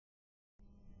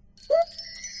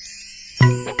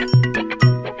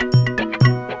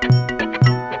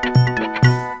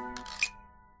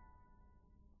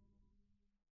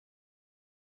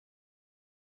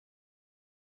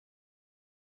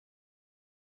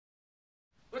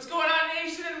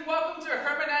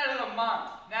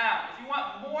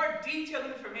detailed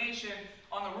information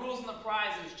on the rules and the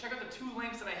prizes, check out the 2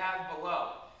 links that I have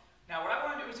below. Now what I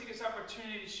want to do is take this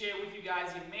opportunity to share with you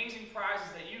guys the amazing prizes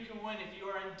that you can win if you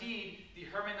are indeed the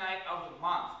Hermanite of the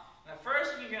month. And the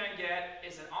first thing you're going to get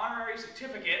is an honorary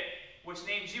certificate which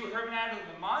names you Hermanite of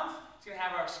the month. It's going to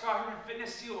have our Scott Herman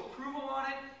Fitness seal of approval on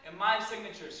it and my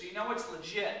signature, so you know it's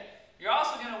legit. You're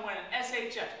also going to win an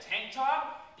SHF tank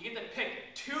top. You get to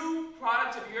pick 2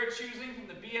 products of your choosing from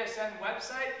the BSN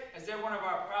website, as they're one of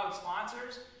our proud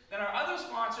sponsors. Then our other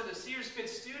sponsor, the Sears Fit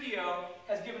Studio,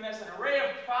 has given us an array of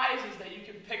prizes that you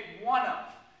can pick one of.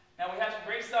 Now we have some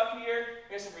great stuff here.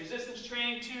 We have some resistance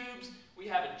training tubes. We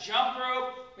have a jump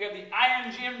rope. We have the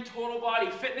Iron Gym Total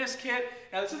Body Fitness Kit.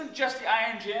 Now this isn't just the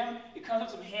Iron Gym. It comes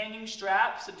with some hanging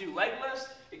straps to do leg lifts.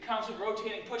 It comes with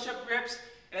rotating push-up grips.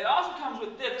 And it also comes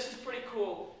with this. This is pretty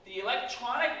cool. The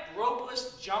electronic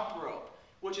ropeless jump rope,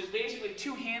 which is basically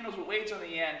 2 handles with weights on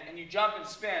the end, and you jump and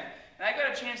spin. And I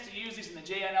got a chance to use these in the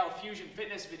JNL Fusion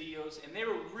Fitness videos, and they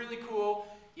were really cool.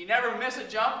 You never miss a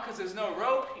jump because there's no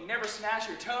rope. You never smash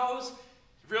your toes.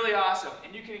 Really awesome.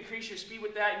 And you can increase your speed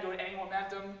with that. You can go to any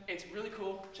momentum. It's really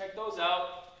cool. Check those out.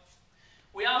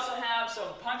 We also have some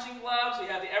punching gloves. We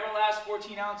have the Everlast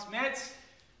 14-ounce mitts.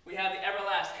 We have the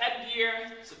Everlast headgear,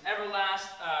 some Everlast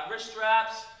wrist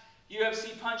straps,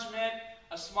 UFC punch mitt,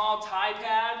 a small tie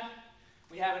pad.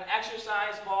 We have an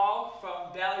exercise ball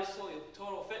from Bally's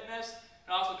Total Fitness.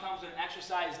 It also comes with an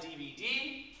exercise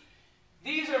DVD.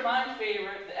 These are my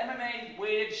favorite, the MMA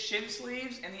weighted shin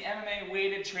sleeves and the MMA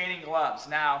weighted training gloves.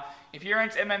 Now, if you're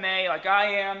into MMA like I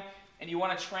am, and you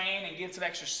want to train and get some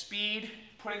extra speed,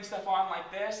 putting stuff on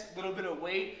like this, a little bit of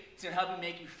weight, it's going to help you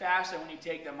make you faster when you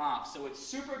take them off. So it's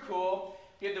super cool.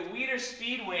 You have the Weider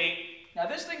Speed Weight. Now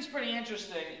this thing's pretty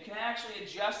interesting. You can actually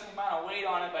adjust the amount of weight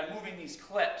on it by moving these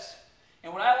clips.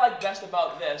 And what I like best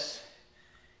about this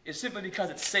is simply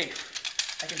because it's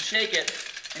safe. I can shake it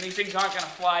and these things aren't going to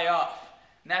fly off.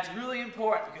 And that's really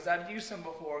important because I've used them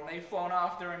before and they've flown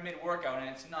off during mid-workout and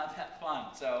it's not that fun.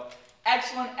 So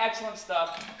excellent, excellent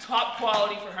stuff. Top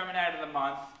quality for Hermanite of the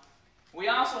month. We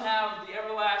also have the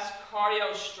Everlast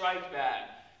Cardio Strike Bag,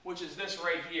 which is this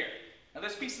right here. Now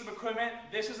this piece of equipment,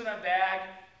 this isn't a bag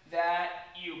that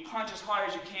you punch as hard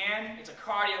as you can. It's a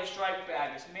cardio strike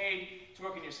bag. It's made to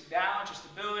work on your balance, your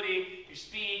stability, your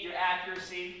speed, your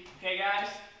accuracy. Okay guys?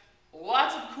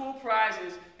 Lots of cool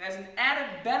prizes, and as an added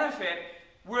benefit,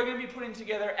 we're going to be putting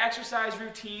together exercise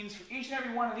routines for each and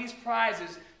every one of these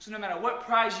prizes, so no matter what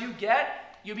prize you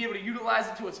get, you'll be able to utilize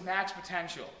it to its max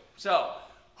potential. So,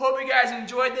 hope you guys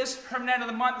enjoyed this. Hermanite of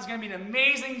the Month is going to be an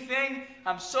amazing thing.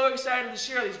 I'm so excited to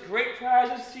share these great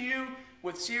prizes to you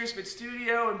with Sears Fit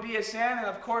Studio and BSN, and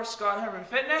of course Scott Herman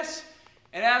Fitness.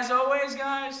 And as always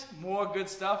guys, more good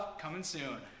stuff coming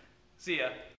soon. See ya.